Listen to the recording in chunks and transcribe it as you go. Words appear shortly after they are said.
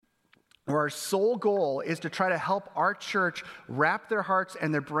where our sole goal is to try to help our church wrap their hearts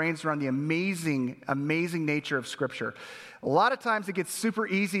and their brains around the amazing, amazing nature of Scripture. A lot of times it gets super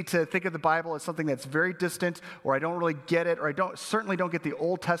easy to think of the Bible as something that's very distant, or I don't really get it, or I certainly don't get the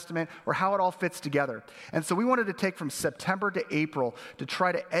Old Testament, or how it all fits together. And so we wanted to take from September to April to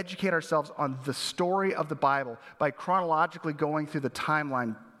try to educate ourselves on the story of the Bible by chronologically going through the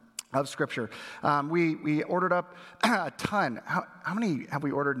timeline of Scripture. We ordered up a ton. How many have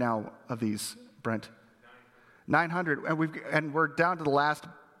we ordered now of these, Brent? 900. And we're down to the last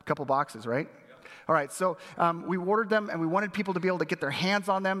couple boxes, right? All right, so we ordered them, and we wanted people to be able to get their hands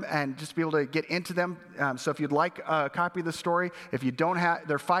on them and just be able to get into them. So if you'd like a copy of the story, if you don't have,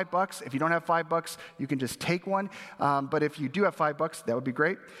 they're $5. If you don't have $5, you can just take one. But if you do have $5, that would be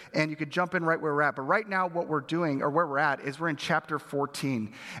great. And you could jump in right where we're at. But right now, what we're doing, or where we're at, is we're in chapter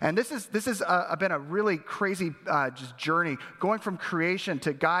 14. And this has been a really crazy just journey, going from creation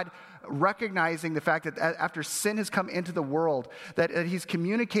to God recognizing the fact that after sin has come into the world, that he's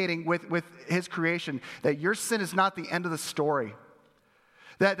communicating with his creation, that your sin is not the end of the story.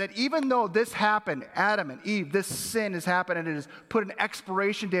 That even though this happened, Adam and Eve, this sin has happened and it has put an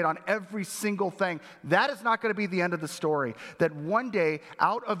expiration date on every single thing, that is not going to be the end of the story. That one day,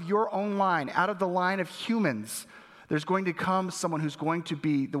 out of your own line, out of the line of humans, there's going to come someone who's going to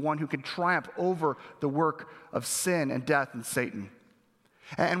be the one who can triumph over the work of sin and death and Satan.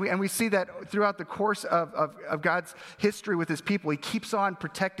 And we see that throughout the course of God's history with his people. He keeps on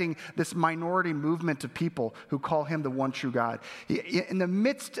protecting this minority movement of people who call him the one true God. In the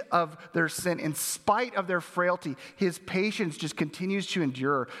midst of their sin, in spite of their frailty, his patience just continues to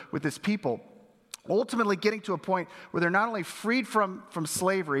endure with his people. Ultimately getting to a point where they're not only freed from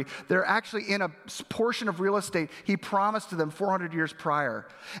slavery, they're actually in a portion of real estate he promised to them 400 years prior.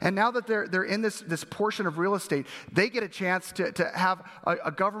 And now that they're in this portion of real estate, they get a chance to have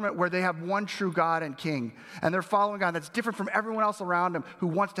a government where they have one true God and king. And they're following God that's different from everyone else around them who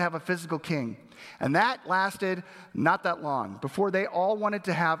wants to have a physical king. And that lasted not that long before they all wanted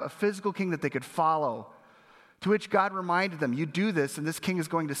to have a physical king that they could follow. To which God reminded them, you do this, and this king is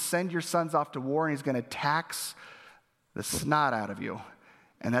going to send your sons off to war, and he's going to tax the snot out of you.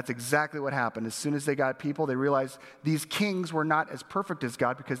 And that's exactly what happened. As soon as they got people, they realized these kings were not as perfect as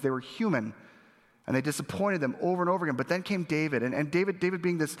God because they were human. And they disappointed them over and over again. But then came David. And David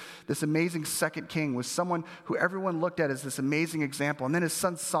being this amazing second king, was someone who everyone looked at as this amazing example. And then his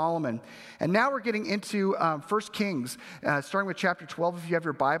son Solomon. And now we're getting into 1 Kings, starting with chapter 12. If you have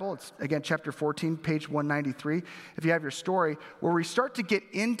your Bible, it's, again, chapter 14, page 193. If you have your story, where we start to get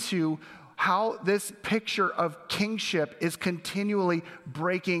into how this picture of kingship is continually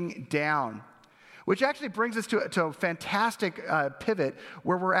breaking down. Which actually brings us to a fantastic pivot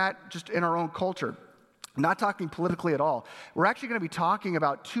where we're at just in our own culture. I'm not talking politically at all. We're actually going to be talking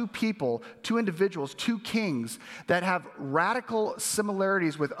about two people, two individuals, two kings that have radical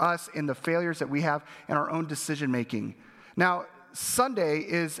similarities with us in the failures that we have in our own decision making. Now, Sunday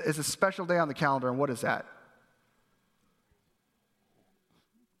is a special day on the calendar, and what is that?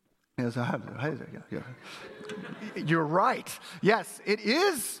 You're right. Yes, it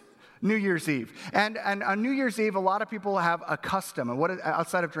is New Year's Eve. And on New Year's Eve, a lot of people have a custom. And what is,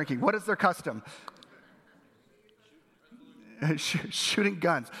 outside of drinking, what is their custom? Shooting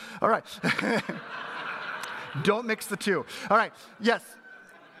guns. All right. Don't mix the two. All right. Yes.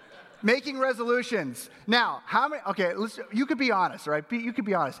 Making resolutions. Now, how many, okay, you could be honest, right? You could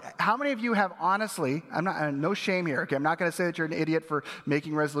be honest. How many of you have honestly, no shame here, okay? I'm not going to say that you're an idiot for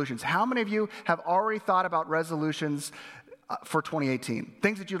making resolutions. How many of you have already thought about resolutions for 2018?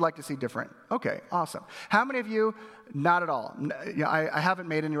 Things that you'd like to see different. Okay, awesome. How many of you, not at all? I haven't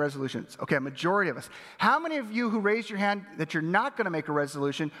made any resolutions. Okay, a majority of us. How many of you who raised your hand that you're not going to make a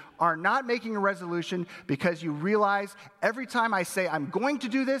resolution are not making a resolution because you realize every time I say I'm going to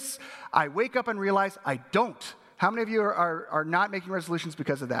do this, I wake up and realize I don't? How many of you are not making resolutions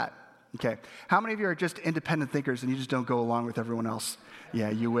because of that? Okay. How many of you are just independent thinkers and you just don't go along with everyone else? Yeah,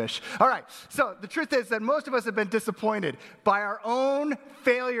 you wish. All right. So the truth is that most of us have been disappointed by our own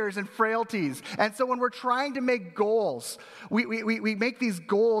failures and frailties. And so when we're trying to make goals, we make these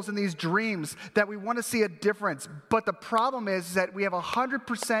goals and these dreams that we want to see a difference. But the problem is that we have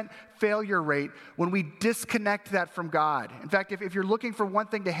 100% failure rate when we disconnect that from God. In fact, if you're looking for one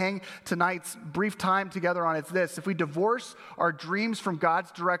thing to hang tonight's brief time together on, it's this. If we divorce our dreams from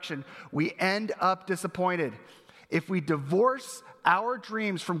God's direction, we end up disappointed. If we divorce our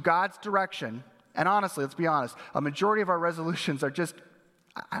dreams from God's direction, and honestly, let's be honest, a majority of our resolutions are just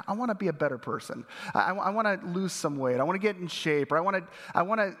I want to be a better person. I want to lose some weight. I want to get in shape, or I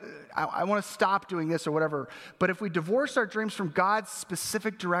want to stop doing this or whatever. But if we divorce our dreams from God's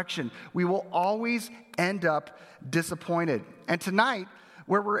specific direction, we will always end up disappointed. And tonight,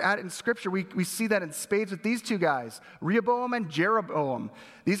 where we're at in Scripture, we see that in spades with these two guys, Rehoboam and Jeroboam.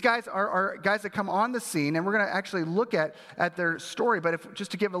 These guys are guys that come on the scene, and we're going to actually look at their story. But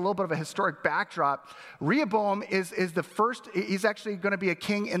just to give a little bit of a historic backdrop, Rehoboam is the first. He's actually going to be a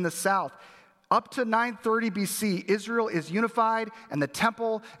king in the south. Up to 930 BC, Israel is unified, and the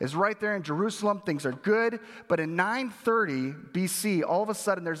temple is right there in Jerusalem. Things are good. But in 930 BC, all of a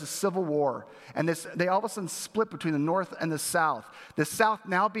sudden, there's a civil war. And they all of a sudden split between the north and the south. The south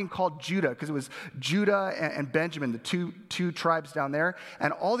now being called Judah, because it was Judah and Benjamin, the two tribes down there.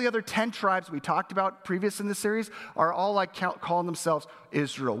 And all the other 10 tribes we talked about previous in this series are all like calling themselves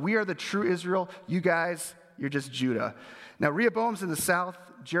Israel. We are the true Israel. You guys, you're just Judah. Now, Rehoboam's in the south,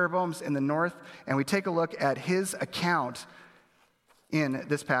 Jeroboam's in the north, and we take a look at his account in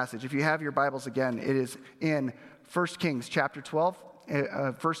this passage. If you have your Bibles again, it is in 1 Kings chapter 12,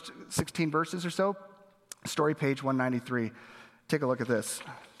 first 16 verses or so, story page 193. Take a look at this.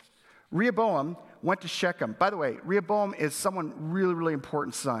 Rehoboam went to Shechem. By the way, Rehoboam is someone really, really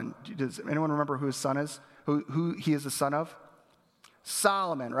important son. Does anyone remember who his son is? Who he is the son of?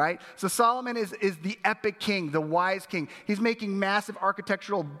 Solomon, right? So Solomon is the epic king, the wise king. He's making massive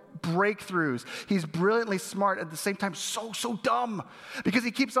architectural breakthroughs. He's brilliantly smart, at the same time so dumb, because he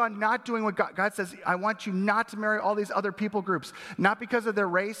keeps on not doing what God says. I want you not to marry all these other people groups, not because of their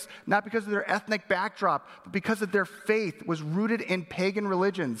race, not because of their ethnic backdrop, but because of their faith was rooted in pagan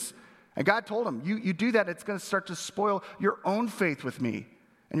religions. And God told him, you do that, it's going to start to spoil your own faith with me.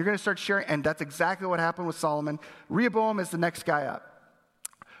 And you're going to start sharing, and that's exactly what happened with Solomon. Rehoboam is the next guy up.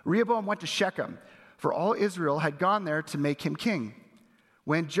 Rehoboam went to Shechem, for all Israel had gone there to make him king.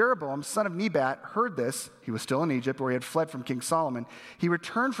 When Jeroboam, son of Nebat, heard this, he was still in Egypt, where he had fled from King Solomon. He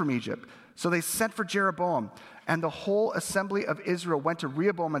returned from Egypt. So they sent for Jeroboam, and the whole assembly of Israel went to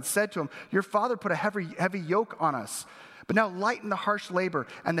Rehoboam and said to him, your father put a heavy yoke on us, but now lighten the harsh labor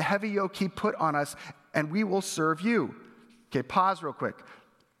and the heavy yoke he put on us, and we will serve you. Okay, pause real quick.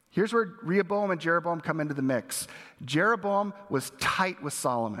 Here's where Rehoboam and Jeroboam come into the mix. Jeroboam was tight with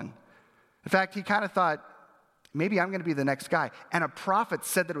Solomon. In fact, he kind of thought, maybe I'm going to be the next guy. And a prophet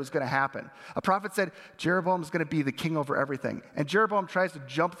said that it was going to happen. A prophet said, Jeroboam is going to be the king over everything. And Jeroboam tries to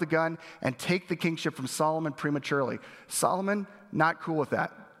jump the gun and take the kingship from Solomon prematurely. Solomon, not cool with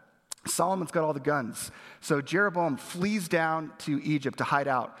that. Solomon's got all the guns. So Jeroboam flees down to Egypt to hide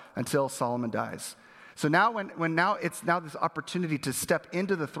out until Solomon dies. So now when it's this opportunity to step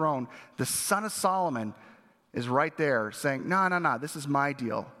into the throne, the son of Solomon is right there saying, no, this is my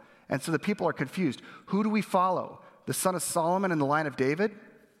deal. And so the people are confused. Who do we follow? The son of Solomon in the line of David?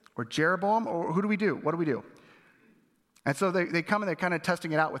 Or Jeroboam? Or who do we do? What do we do? And so they come and they're kind of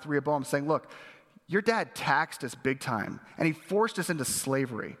testing it out with Rehoboam, saying, look, your dad taxed us big time, and he forced us into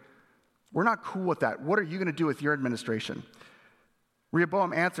slavery. We're not cool with that. What are you going to do with your administration?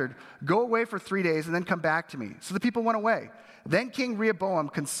 Rehoboam answered, go away for 3 days and then come back to me. So the people went away. Then King Rehoboam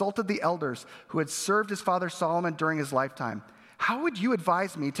consulted the elders who had served his father Solomon during his lifetime. How would you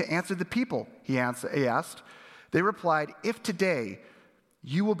advise me to answer the people? He asked. They replied, if today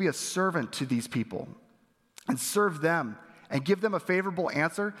you will be a servant to these people and serve them and give them a favorable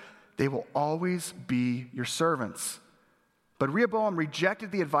answer, they will always be your servants. But Rehoboam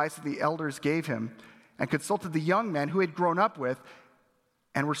rejected the advice that the elders gave him and consulted the young men who he had grown up with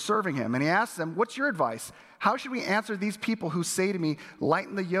and were serving him. And he asked them, what's your advice? How should we answer these people who say to me,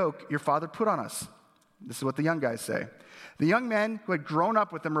 lighten the yoke your father put on us? This is what the young guys say. The young men who had grown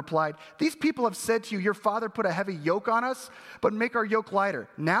up with him replied, these people have said to you, your father put a heavy yoke on us, but make our yoke lighter.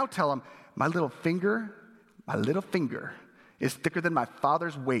 Now tell him, my little finger is thicker than my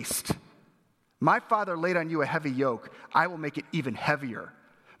father's waist. My father laid on you a heavy yoke. I will make it even heavier.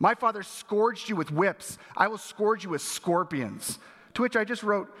 My father scourged you with whips. I will scourge you with scorpions. To which I just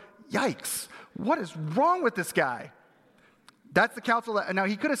wrote, yikes, what is wrong with this guy? That's the counsel. Now,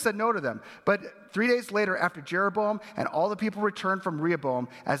 he could have said no to them. But 3 days later, after Jeroboam and all the people returned from Rehoboam,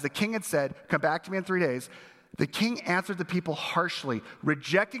 as the king had said, come back to me in 3 days, the king answered the people harshly,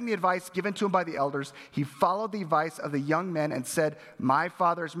 rejecting the advice given to him by the elders. He followed the advice of the young men and said, my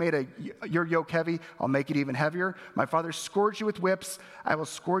father has made your yoke heavy. I'll make it even heavier. My father scourged you with whips. I will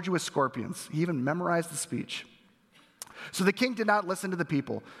scourge you with scorpions. He even memorized the speech. So the king did not listen to the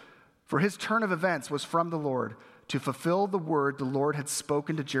people, for his turn of events was from the Lord to fulfill the word the Lord had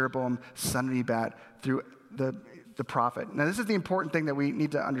spoken to Jeroboam, son of Nebat, through the prophet. Now, this is the important thing that we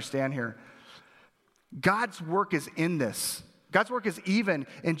need to understand here. God's work is in this. God's work is even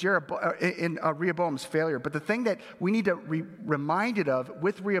in Rehoboam's failure. But the thing that we need to be reminded of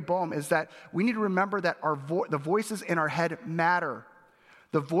with Rehoboam is that we need to remember that the voices in our head matter.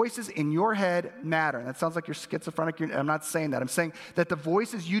 The voices in your head matter. And that sounds like you're schizophrenic. I'm not saying that. I'm saying that the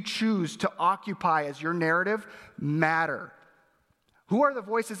voices you choose to occupy as your narrative matter. Who are the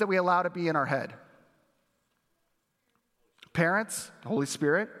voices that we allow to be in our head? Parents, the Holy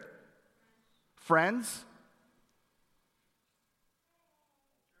Spirit, friends,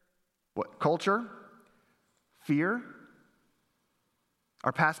 what? Culture, fear,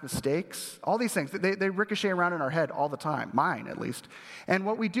 our past mistakes, all these things, they ricochet around in our head all the time, mine at least. And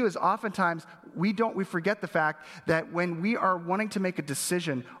what we do is oftentimes we forget the fact that when we are wanting to make a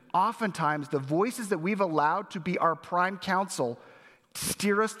decision, oftentimes the voices that we've allowed to be our prime counsel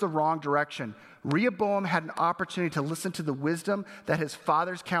steer us the wrong direction. Rehoboam had an opportunity to listen to the wisdom that his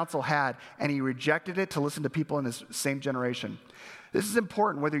father's counsel had, and he rejected it to listen to people in his same generation. This is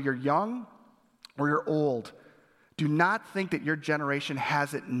important whether you're young or you're old. Do not think that your generation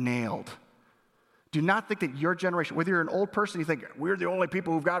has it nailed. Do not think that your generation, whether you're an old person, you think, we're the only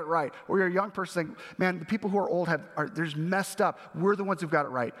people who've got it right, or you're a young person, think, man, the people who are old they're messed up. We're the ones who've got it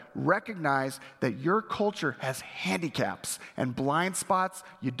right. Recognize that your culture has handicaps and blind spots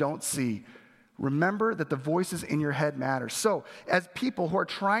you don't see. Remember that the voices in your head matter. So, as people who are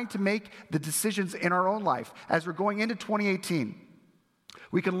trying to make the decisions in our own life, as we're going into 2018,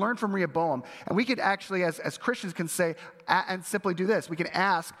 we can learn from Rehoboam, and we could actually, as Christians, can say, and simply do this. We can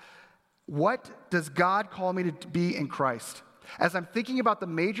ask, what does God call me to be in Christ? As I'm thinking about the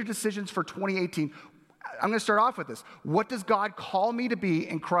major decisions for 2018, I'm going to start off with this. What does God call me to be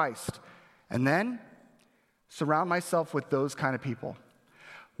in Christ? And then surround myself with those kind of people.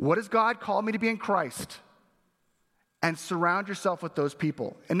 What does God call me to be in Christ? And surround yourself with those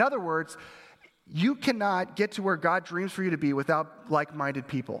people. In other words, you cannot get to where God dreams for you to be without like-minded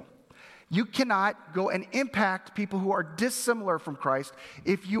people. You cannot go and impact people who are dissimilar from Christ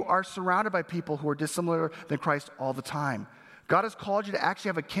if you are surrounded by people who are dissimilar than Christ all the time. God has called you to actually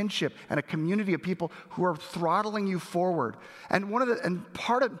have a kinship and a community of people who are throttling you forward. And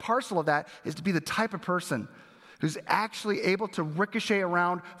part and parcel of that is to be the type of person who's actually able to ricochet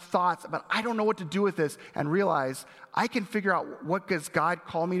around thoughts about, I don't know what to do with this, and realize I can figure out what does God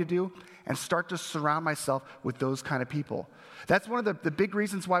call me to do and start to surround myself with those kind of people. That's one of the big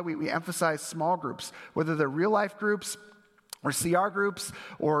reasons why we emphasize small groups, whether they're real life groups or CR groups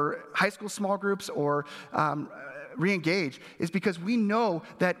or high school small groups or Reengage, is because we know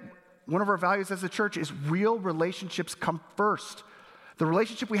that one of our values as a church is real relationships come first. The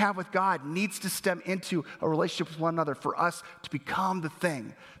relationship we have with God needs to stem into a relationship with one another for us to become the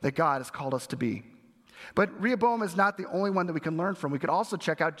thing that God has called us to be. But Rehoboam is not the only one that we can learn from. We could also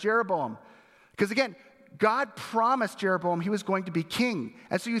check out Jeroboam. Because again, God promised Jeroboam he was going to be king.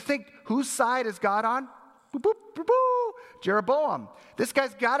 And so you think, whose side is God on? Boop, boop, boop, boop. Jeroboam. This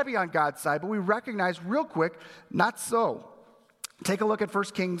guy's got to be on God's side, but we recognize real quick, not so. Take a look at 1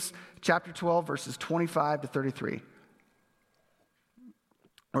 Kings chapter 12, verses 25 to 33.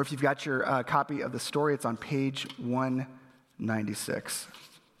 Or if you've got your copy of the story, it's on page 196.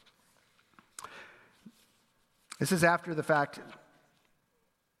 This is after the fact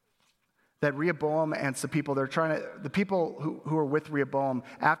that Rehoboam and some people, the people who are with Rehoboam,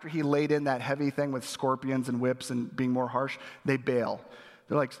 after he laid in that heavy thing with scorpions and whips and being more harsh, they bail.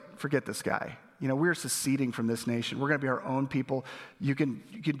 They're like, forget this guy. You know, we're seceding from this nation. We're going to be our own people. You can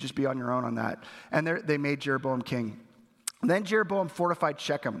just be on your own on that. And they made Jeroboam king. Then Jeroboam fortified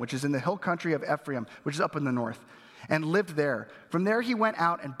Shechem, which is in the hill country of Ephraim, which is up in the north, and lived there. From there he went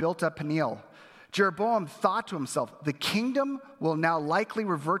out and built up Peniel. Jeroboam thought to himself, the kingdom will now likely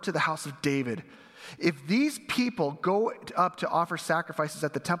revert to the house of David. If these people go up to offer sacrifices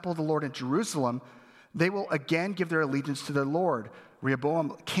at the temple of the Lord in Jerusalem, they will again give their allegiance to their Lord,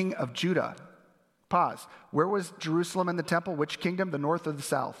 Rehoboam, king of Judah. Pause. Where was Jerusalem and the temple? Which kingdom? The north or the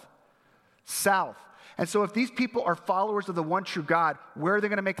south? South. And so if these people are followers of the one true God, where are they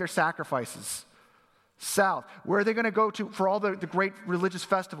going to make their sacrifices? South. Where are they going to go to for all the great religious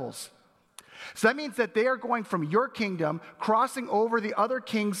festivals? So that means that they are going from your kingdom, crossing over the other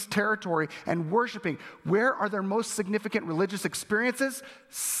king's territory and worshiping. Where are their most significant religious experiences?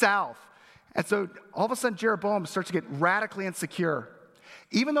 South. And so all of a sudden Jeroboam starts to get radically insecure.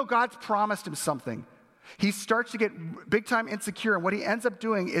 Even though God's promised him something, he starts to get big time insecure. And what he ends up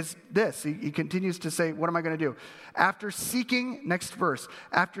doing is this. He continues to say, what am I going to do? Next verse,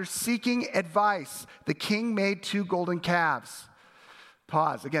 after seeking advice, the king made 2 golden calves.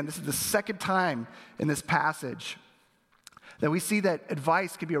 Pause. Again, this is the second time in this passage that we see that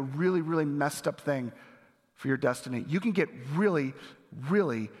advice can be a really, really messed up thing for your destiny. You can get really,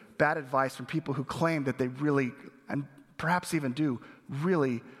 really bad advice from people who claim that they really, and perhaps even do,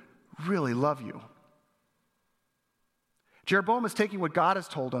 really, really love you. Jeroboam is taking what God has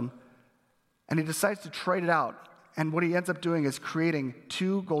told him, and he decides to trade it out. And what he ends up doing is creating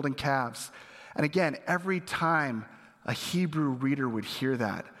 2 golden calves. And again, every time a Hebrew reader would hear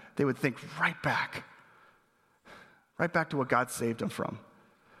that, they would think right back to what God saved him from.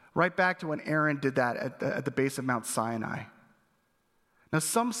 Right back to when Aaron did that at the base of Mount Sinai. Now,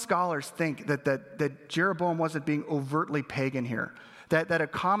 some scholars think that Jeroboam wasn't being overtly pagan here. That a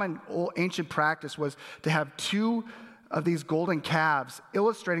common old ancient practice was to have 2 of these golden calves,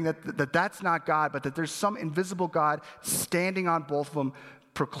 illustrating that that's not God, but that there's some invisible God standing on both of them,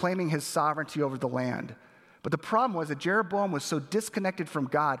 proclaiming his sovereignty over the land. But the problem was that Jeroboam was so disconnected from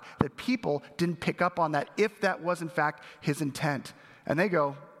God that people didn't pick up on that if that was in fact his intent. And they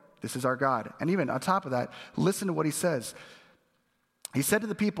go, this is our God. And even on top of that, listen to what he says. He said to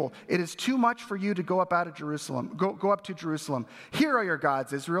the people, "It is too much for you to go up out of Jerusalem. Go up to Jerusalem. Here are your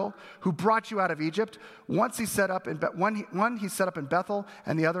gods, Israel, who brought you out of Egypt. One he set up in Bethel,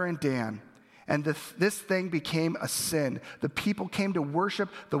 and the other in Dan. And this thing became a sin. The people came to worship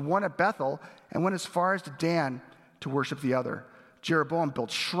the one at Bethel, and went as far as to Dan to worship the other. Jeroboam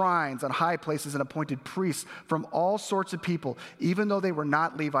built shrines on high places and appointed priests from all sorts of people, even though they were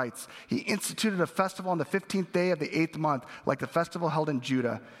not Levites. He instituted a festival on the 15th day of the 8th month, like the festival held in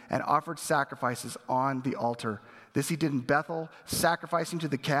Judah, and offered sacrifices on the altar. This he did in Bethel, sacrificing to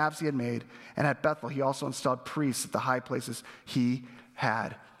the calves he had made. And at Bethel, he also installed priests at the high places he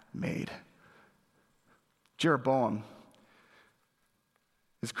had made." Jeroboam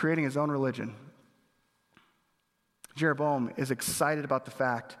is creating his own religion. Jeroboam is excited about the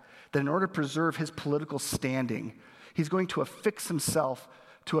fact that in order to preserve his political standing, he's going to affix himself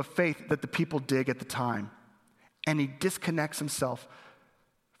to a faith that the people dig at the time. And he disconnects himself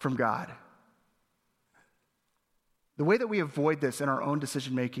from God. The way that we avoid this in our own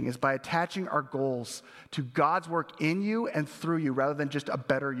decision-making is by attaching our goals to God's work in you and through you rather than just a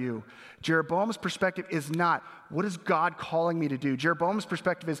better you. Jeroboam's perspective is not, what is God calling me to do? Jeroboam's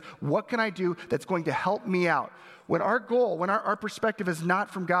perspective is, what can I do that's going to help me out? When our goal, when our perspective is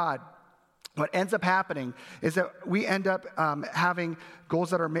not from God, what ends up happening is that we end up having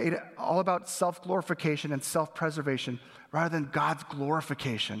goals that are made all about self-glorification and self-preservation rather than God's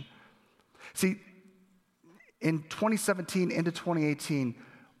glorification. See, in 2017 into 2018,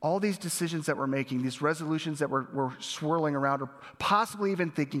 all these decisions that we're making, these resolutions that we're swirling around, or possibly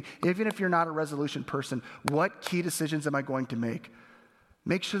even thinking, even if you're not a resolution person, what key decisions am I going to make?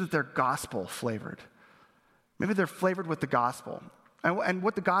 Make sure that they're gospel flavored. Maybe they're flavored with the gospel. And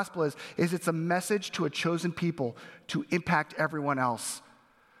what the gospel is it's a message to a chosen people to impact everyone else.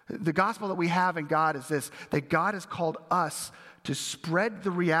 The gospel that we have in God is this, that God has called us to spread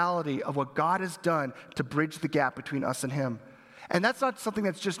the reality of what God has done to bridge the gap between us and him. And that's not something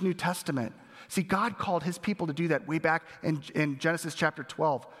that's just New Testament. See, God called his people to do that way back in Genesis chapter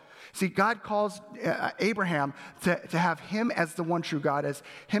 12. See, God calls Abraham to have him as the one true God, as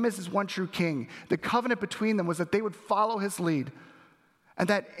him as his one true king. The covenant between them was that they would follow his lead. And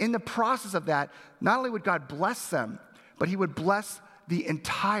that in the process of that, not only would God bless them, but he would bless the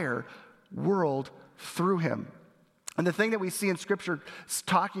entire world through him. And the thing that we see in Scripture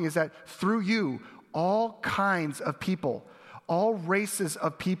talking is that through you, all kinds of people, all races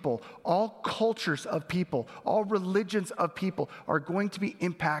of people, all cultures of people, all religions of people are going to be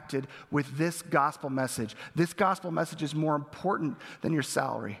impacted with this gospel message. This gospel message is more important than your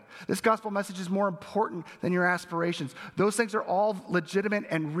salary. This gospel message is more important than your aspirations. Those things are all legitimate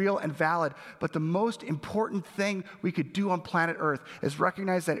and real and valid, but the most important thing we could do on planet Earth is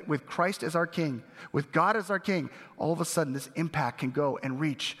recognize that with Christ as our King, with God as our King, all of a sudden this impact can go and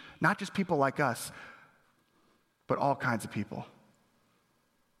reach not just people like us, but all kinds of people.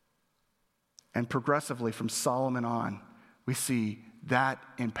 And progressively from Solomon on, we see that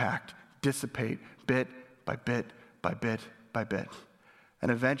impact dissipate bit by bit by bit by bit.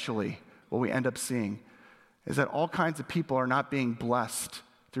 And eventually, what we end up seeing is that all kinds of people are not being blessed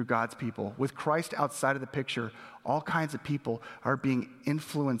through God's people. With Christ outside of the picture, all kinds of people are being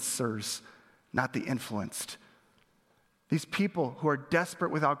influencers, not the influenced. These people who are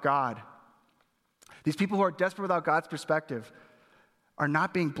desperate without God, these people who are desperate without God's perspective are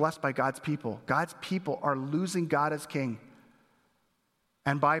not being blessed by God's people. God's people are losing God as king.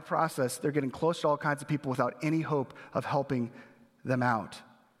 And by process, they're getting close to all kinds of people without any hope of helping them out.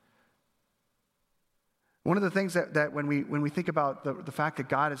 One of the things that when we think about the fact that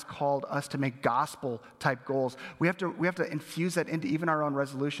God has called us to make gospel-type goals, we have to infuse that into even our own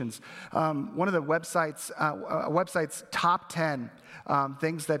resolutions. One of the website's top 10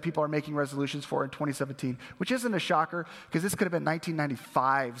 things that people are making resolutions for in 2017, which isn't a shocker because this could have been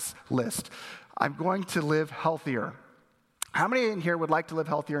 1995's list. I'm going to live healthier. How many in here would like to live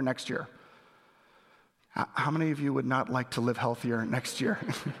healthier next year? How many of you would not like to live healthier next year?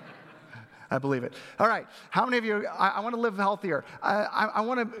 I believe it. All right. How many of you, I want to live healthier.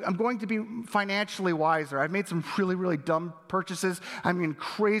 I'm going to be financially wiser. I've made some really, really dumb purchases. I'm in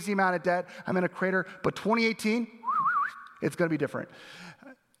crazy amount of debt. I'm in a crater. But 2018, it's going to be different.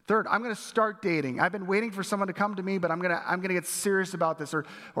 Third, I'm going to start dating. I've been waiting for someone to come to me, but I'm going to get serious about this. Or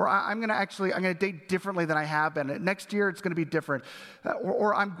I'm going to date differently than I have been. Next year, it's going to be different.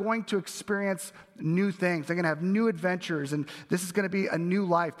 Or I'm going to experience new things. I'm going to have new adventures, and this is going to be a new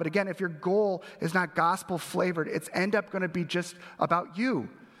life. But again, if your goal is not gospel flavored, it's end up going to be just about you.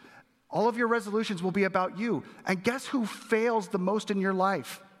 All of your resolutions will be about you. And guess who fails the most in your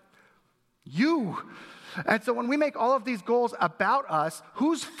life? You. And so when we make all of these goals about us,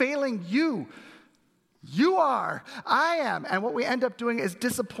 who's failing you? You are. I am. And what we end up doing is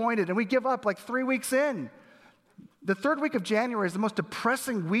disappointed, and we give up like 3 weeks in. The third week of January is the most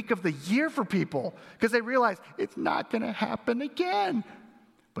depressing week of the year for people because they realize it's not going to happen again.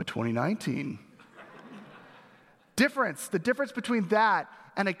 But 2019. The difference between that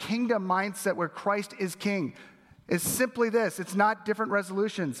and a kingdom mindset where Christ is king is simply this. It's not different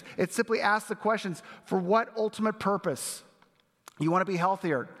resolutions. It simply asks the questions, for what ultimate purpose? You want to be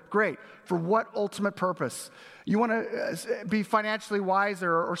healthier? Great. For what ultimate purpose? You want to be financially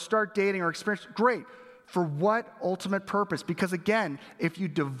wiser or start dating or experience? Great. For what ultimate purpose? Because again, if you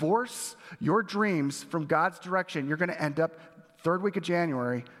divorce your dreams from God's direction, you're going to end up, third week of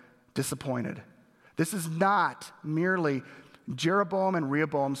January, disappointed. This is not merely Jeroboam and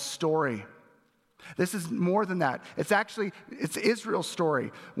Rehoboam's story. This is more than that. It's Israel's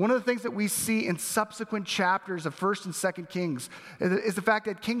story. One of the things that we see in subsequent chapters of 1st and 2nd Kings is the fact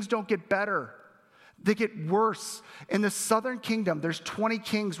that kings don't get better. They get worse. In the southern kingdom, there's 20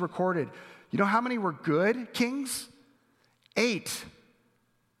 kings recorded. You know how many were good kings? 8.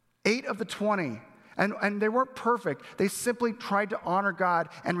 8 of the 20. And they weren't perfect. They simply tried to honor God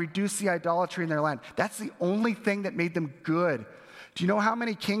and reduce the idolatry in their land. That's the only thing that made them good. Do you know how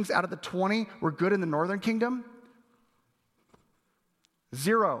many kings out of the 20 were good in the northern kingdom?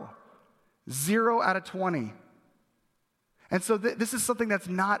 0. 0 out of 20. And so this is something that's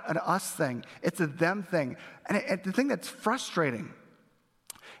not an us thing. It's a them thing. And the thing that's frustrating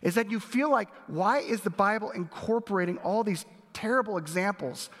is that you feel like, why is the Bible incorporating all these terrible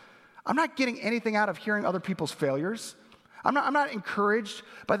examples? I'm not getting anything out of hearing other people's failures. I'm not encouraged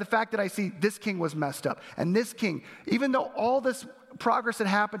by the fact that I see this king was messed up. And this king, even though all this progress had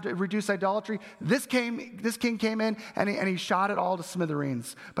happened to reduce idolatry, this king came in and he shot it all to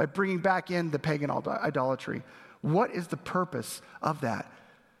smithereens by bringing back in the pagan idolatry. What is the purpose of that?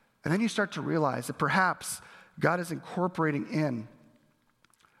 And then you start to realize that perhaps God is incorporating in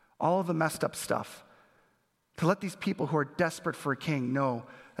all of the messed up stuff to let these people who are desperate for a king know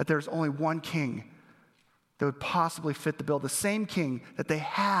that there's only one king that would possibly fit the bill, the same king that they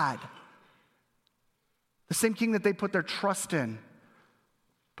had, the same king that they put their trust in,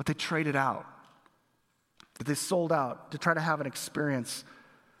 but they traded out, that they sold out to try to have an experience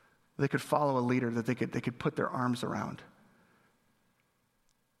where they could follow a leader that they could put their arms around.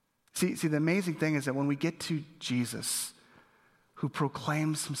 See, the amazing thing is that when we get to Jesus, who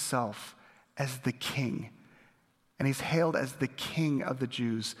proclaims himself as the king, and he's hailed as the King of the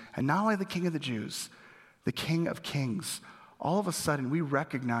Jews, and not only the King of the Jews, the King of Kings, all of a sudden we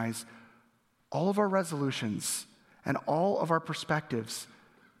recognize all of our resolutions and all of our perspectives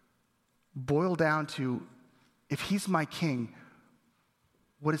boil down to, if he's my king,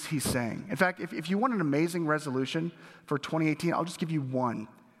 what is he saying? In fact, if you want an amazing resolution for 2018, I'll just give you one.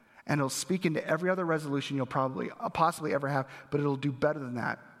 And it'll speak into every other resolution you'll possibly ever have, but it'll do better than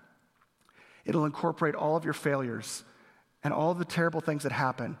that. It'll incorporate all of your failures and all of the terrible things that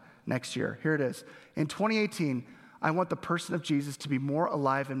happen next year. Here it is. In 2018, I want the person of Jesus to be more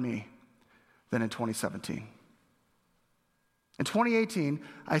alive in me than in 2017. In 2018,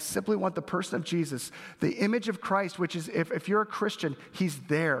 I simply want the person of Jesus, the image of Christ, which is, if you're a Christian, he's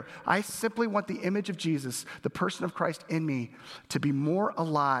there. I simply want the image of Jesus, the person of Christ in me, to be more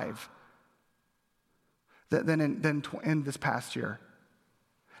alive than in this past year.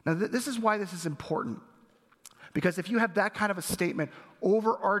 Now, this is why this is important. Because if you have that kind of a statement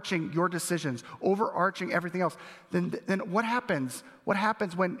overarching your decisions, overarching everything else, then what happens? What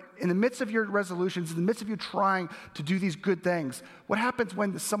happens when, in the midst of your resolutions, in the midst of you trying to do these good things, what happens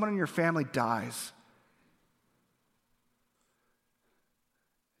when someone in your family dies?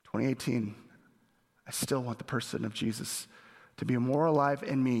 2018, I still want the person of Jesus to be more alive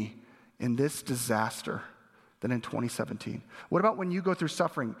in me in this disaster than in 2017. What about when you go through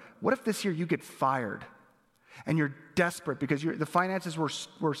suffering? What if this year you get fired and you're desperate because the finances were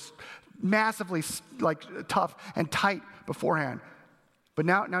massively tough and tight beforehand, but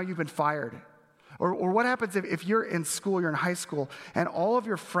now you've been fired? Or what happens if you're in school, you're in high school, and all of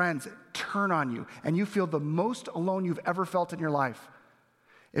your friends turn on you and you feel the most alone you've ever felt in your life?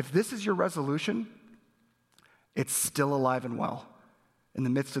 If this is your resolution, it's still alive and well in the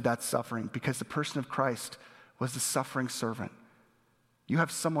midst of that suffering, because the person of Christ was the suffering servant. You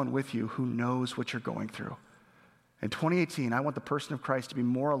have someone with you who knows what you're going through. In 2018, I want the person of Christ to be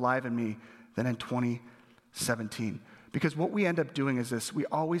more alive in me than in 2017. Because what we end up doing is this: we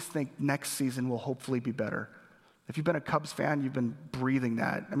always think next season will hopefully be better. If you've been a Cubs fan, you've been breathing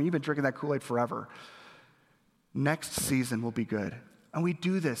that. I mean, you've been drinking that Kool-Aid forever. Next season will be good. And we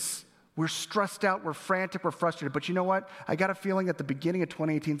do this. We're stressed out, we're frantic, we're frustrated. But you know what? I got a feeling that the beginning of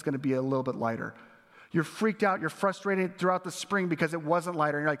 2018 is going to be a little bit lighter. You're freaked out, you're frustrated throughout the spring because it wasn't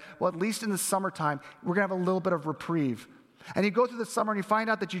lighter. And you're like, well, at least in the summertime, we're going to have a little bit of reprieve. And you go through the summer and you find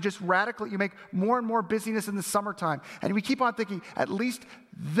out that you make more and more busyness in the summertime. And we keep on thinking, at least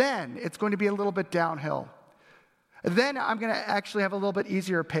then it's going to be a little bit downhill. Then I'm going to actually have a little bit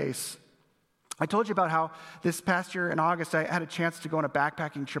easier pace. I told you about how this past year in August, I had a chance to go on a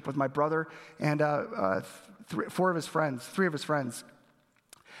backpacking trip with my brother and three of his friends.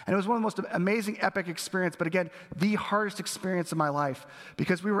 And it was one of the most amazing, epic experience, but again, the hardest experience of my life,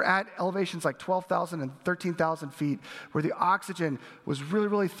 because we were at elevations like 12,000 and 13,000 feet, where the oxygen was really,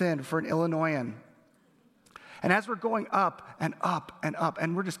 really thin for an Illinoisan. And as we're going up and up and up,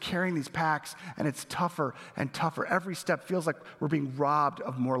 and we're just carrying these packs, and it's tougher and tougher. Every step feels like we're being robbed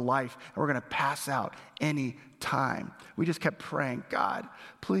of more life, and we're going to pass out any time. We just kept praying, God,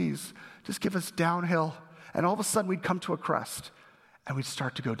 please, just give us downhill. And all of a sudden, we'd come to a crest, and we'd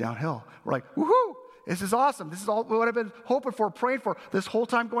start to go downhill. We're like, woohoo, this is awesome. This is all what I've been hoping for, praying for. This whole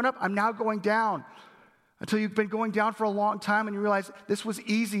time going up, I'm now going down. Until you've been going down for a long time, and you realize this was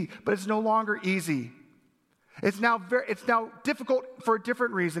easy, but it's no longer easy. It's now difficult for a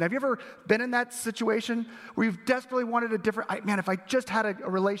different reason. Have you ever been in that situation where you've desperately wanted a different, if I just had a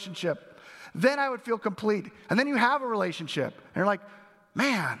relationship, then I would feel complete. And then you have a relationship, and you're like,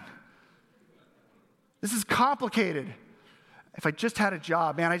 man, this is complicated. If I just had a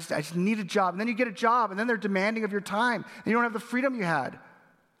job, I just need a job. And then you get a job, and then they're demanding of your time, and you don't have the freedom you had.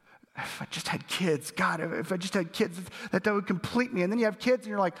 If I just had kids, God, if I just had kids, that would complete me. And then you have kids, and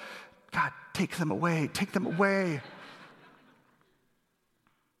you're like, God, take them away, take them away.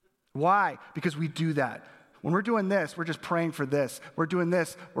 Why? Because we do that. When we're doing this, we're just praying for this. We're doing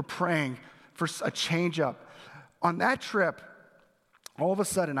this, we're praying for a change up. On that trip, all of a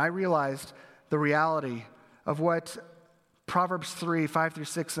sudden, I realized the reality of what Proverbs 3, 5 through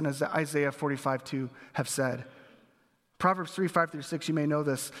 6, and Isaiah 45, 2 have said. Proverbs 3, 5 through 6, you may know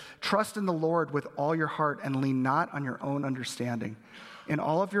this. Trust in the Lord with all your heart and lean not on your own understanding. In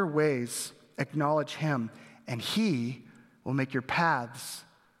all of your ways, acknowledge him, and he will make your paths,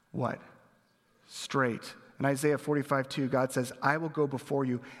 what? Straight. In Isaiah 45, 2, God says, I will go before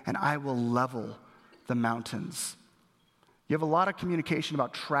you, and I will level the mountains. You have a lot of communication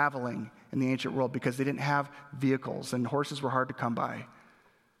about traveling in the ancient world because they didn't have vehicles, and horses were hard to come by.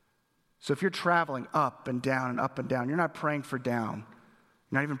 So if you're traveling up and down, you're not praying for down.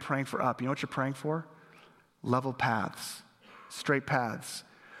 You're not even praying for up. You know what you're praying for? Level paths. Straight paths.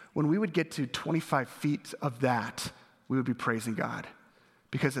 When we would get to 25 feet of that, we would be praising God,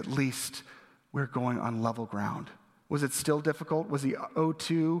 because at least we're going on level ground. Was it still difficult? Was the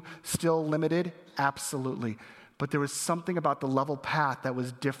O2 still limited? Absolutely. But there was something about the level path that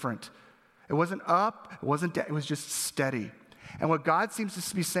was different. It wasn't up, it wasn't down, it was just steady. And what God seems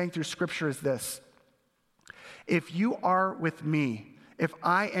to be saying through Scripture is this: if you are with me, if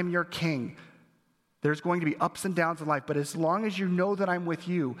I am your king, there's going to be ups and downs in life, but as long as you know that I'm with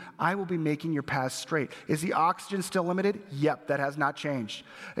you, I will be making your path straight. Is the oxygen still limited? Yep, that has not changed.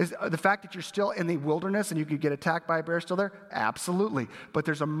 Is the fact that you're still in the wilderness and you could get attacked by a bear still there? Absolutely. But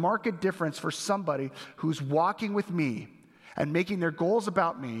there's a marked difference for somebody who's walking with me and making their goals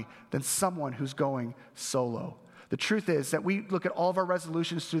about me than someone who's going solo. The truth is that we look at all of our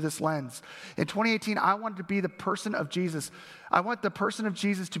resolutions through this lens. In 2018, I wanted to be the person of Jesus. I want the person of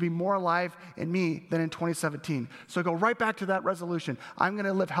Jesus to be more alive in me than in 2017. So I go right back to that resolution. I'm going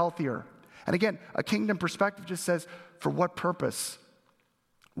to live healthier. And again, a kingdom perspective just says, for what purpose?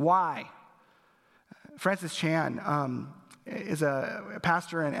 Why? Francis Chan is a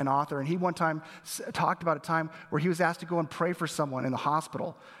pastor and author, and he one time talked about a time where he was asked to go and pray for someone in the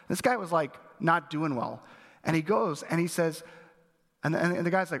hospital. This guy was like not doing well. And he goes and he says, and the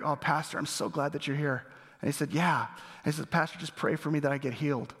guy's like, oh, Pastor, I'm so glad that you're here. And he said, yeah. And he says, Pastor, just pray for me that I get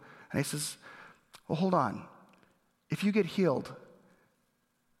healed. And he says, well, hold on. If you get healed,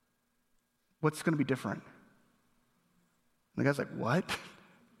 what's going to be different? And the guy's like, what?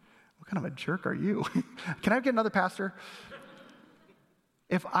 What kind of a jerk are you? Can I get another pastor?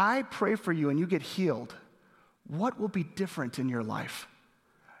 If I pray for you and you get healed, what will be different in your life?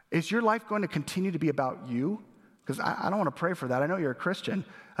 Is your life going to continue to be about you? Because I don't want to pray for that. I know you're a Christian.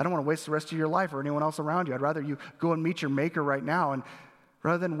 I don't want to waste the rest of your life or anyone else around you. I'd rather you go and meet your Maker right now, and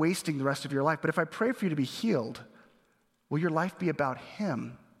rather than wasting the rest of your life. But if I pray for you to be healed, will your life be about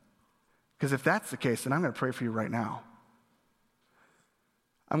Him? Because if that's the case, then I'm going to pray for you right now.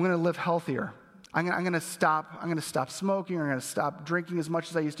 I'm going to live healthier. I'm going to stop smoking, or I'm going to stop drinking as much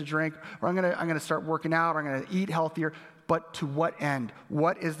as I used to drink, or I'm going to start working out, or I'm going to eat healthier. But to what end?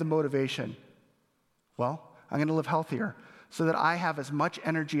 What is the motivation? Well, I'm going to live healthier so that I have as much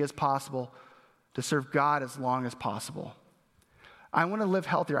energy as possible to serve God as long as possible. I want to live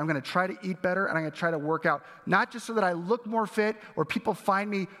healthier. I'm going to try to eat better, and I'm going to try to work out, not just so that I look more fit or people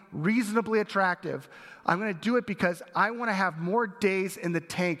find me reasonably attractive. I'm going to do it because I want to have more days in the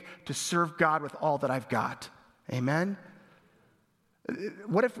tank to serve God with all that I've got. Amen?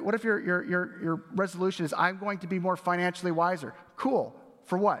 What if your resolution is, I'm going to be more financially wiser? Cool.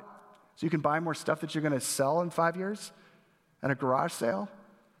 For what? So you can buy more stuff that you're going to sell in 5 years at a garage sale?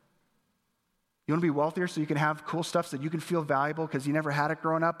 You want to be wealthier so you can have cool stuff so that you can feel valuable because you never had it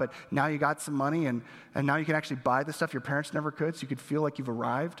growing up, but now you got some money and now you can actually buy the stuff your parents never could, so you could feel like you've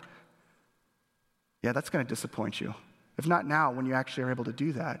arrived? Yeah, that's going to disappoint you. If not now, when you actually are able to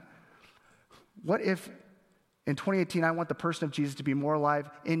do that. What if in 2018, I want the person of Jesus to be more alive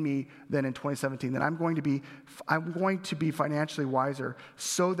in me than in 2017. Then I'm going to be financially wiser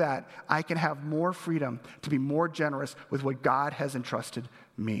so that I can have more freedom to be more generous with what God has entrusted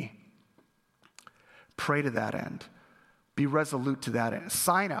me. Pray to that end. Be resolute to that end.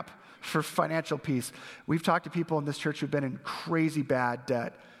 Sign up for financial peace. We've talked to people in this church who've been in crazy bad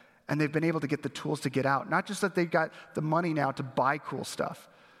debt, and they've been able to get the tools to get out. Not just that they've got the money now to buy cool stuff.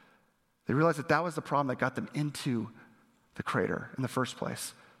 They realized that was the problem that got them into the crater in the first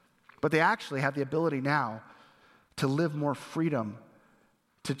place. But they actually have the ability now to live more freedom,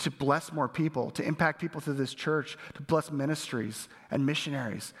 to bless more people, to impact people through this church, to bless ministries and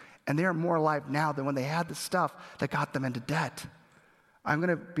missionaries. And they are more alive now than when they had the stuff that got them into debt. I'm going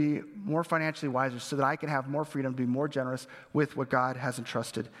to be more financially wiser so that I can have more freedom to be more generous with what God has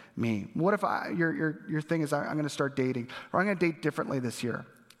entrusted me. What if your thing is, I'm going to start dating, or I'm going to date differently this year?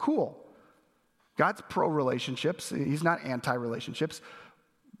 Cool. God's pro-relationships. He's not anti-relationships.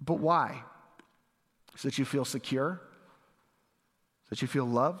 But why? So that you feel secure? So that you feel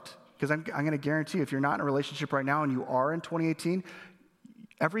loved? Because I'm going to guarantee you, if you're not in a relationship right now and you are in 2018,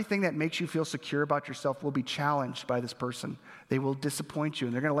 everything that makes you feel secure about yourself will be challenged by this person. They will disappoint you,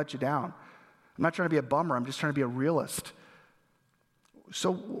 and they're going to let you down. I'm not trying to be a bummer. I'm just trying to be a realist.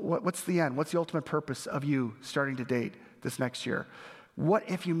 So what's the end? What's the ultimate purpose of you starting to date this next year? What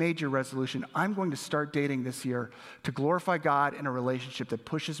if you made your resolution, I'm going to start dating this year to glorify God in a relationship that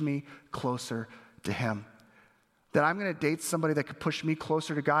pushes me closer to Him? That I'm going to date somebody that could push me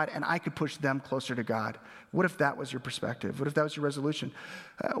closer to God, and I could push them closer to God. What if that was your perspective? What if that was your resolution?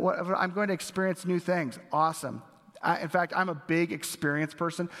 I'm going to experience new things. Awesome. In fact, I'm a big experience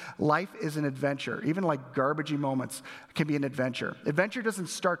person. Life is an adventure. Even like garbagey moments can be an adventure. Adventure doesn't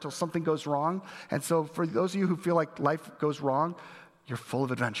start till something goes wrong. And so for those of you who feel like life goes wrong, you're full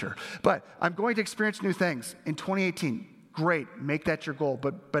of adventure. But I'm going to experience new things in 2018. Great, make that your goal,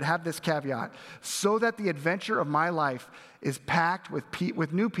 but have this caveat. So that the adventure of my life is packed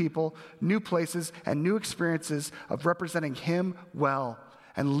with new people, new places, and new experiences of representing Him well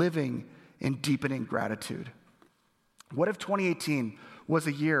and living in deepening gratitude. What if 2018 was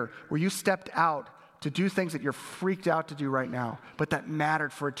a year where you stepped out to do things that you're freaked out to do right now, but that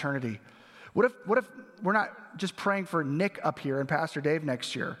mattered for eternity? What if we're not just praying for Nick up here and Pastor Dave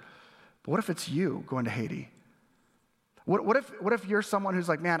next year, but what if it's you going to Haiti? What if you're someone who's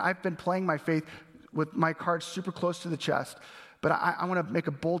like, man, I've been playing my faith with my cards super close to the chest, but I want to make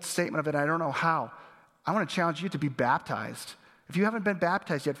a bold statement of it, and I don't know how. I want to challenge you to be baptized. If you haven't been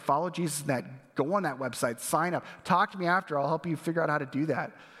baptized yet, follow Jesus in that. Go on that website, sign up. Talk to me after. I'll help you figure out how to do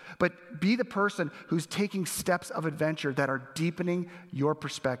that. But be the person who's taking steps of adventure that are deepening your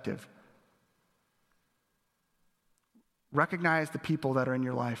perspective. Recognize the people that are in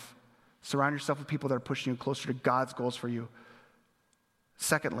your life. Surround yourself with people that are pushing you closer to God's goals for you.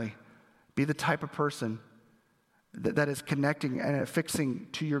 Secondly, be the type of person that is connecting and affixing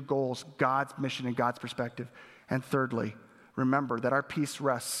to your goals God's mission and God's perspective. And thirdly, remember that our peace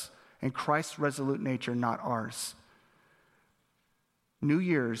rests in Christ's resolute nature, not ours. New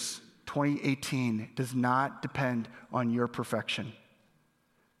Year's 2018 does not depend on your perfection.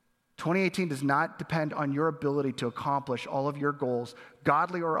 2018 does not depend on your ability to accomplish all of your goals,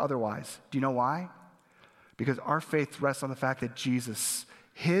 godly or otherwise. Do you know why? Because our faith rests on the fact that Jesus,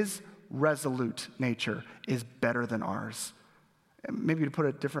 his resolute nature, is better than ours. Maybe to put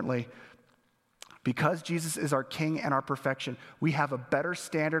it differently, because Jesus is our King and our perfection, we have a better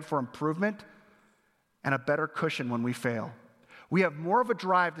standard for improvement and a better cushion when we fail. We have more of a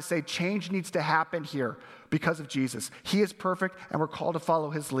drive to say change needs to happen here because of Jesus. He is perfect, and we're called to follow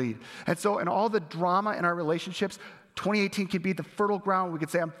his lead. And so in all the drama in our relationships, 2018 could be the fertile ground. We could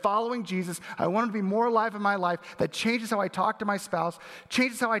say, I'm following Jesus. I want to be more alive in my life. That changes how I talk to my spouse,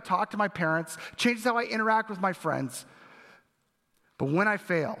 changes how I talk to my parents, changes how I interact with my friends. But when I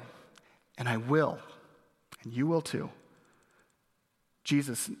fail, and I will, and you will too,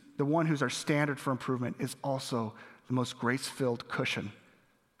 Jesus, the one who's our standard for improvement, is also the most grace-filled cushion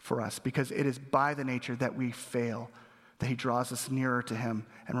for us, because it is by the nature that we fail that he draws us nearer to him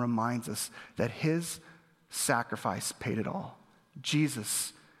and reminds us that his sacrifice paid it all.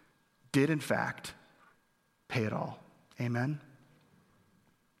 Jesus did, in fact, pay it all. Amen?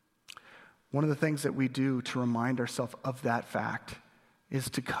 One of the things that we do to remind ourselves of that fact is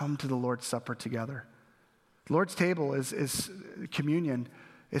to come to the Lord's Supper together. The Lord's table is communion,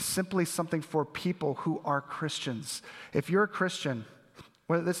 is simply something for people who are Christians. If you're a Christian,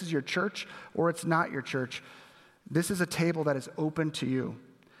 whether this is your church or it's not your church, this is a table that is open to you.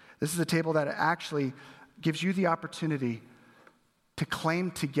 This is a table that actually gives you the opportunity to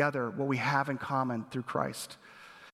claim together what we have in common through Christ.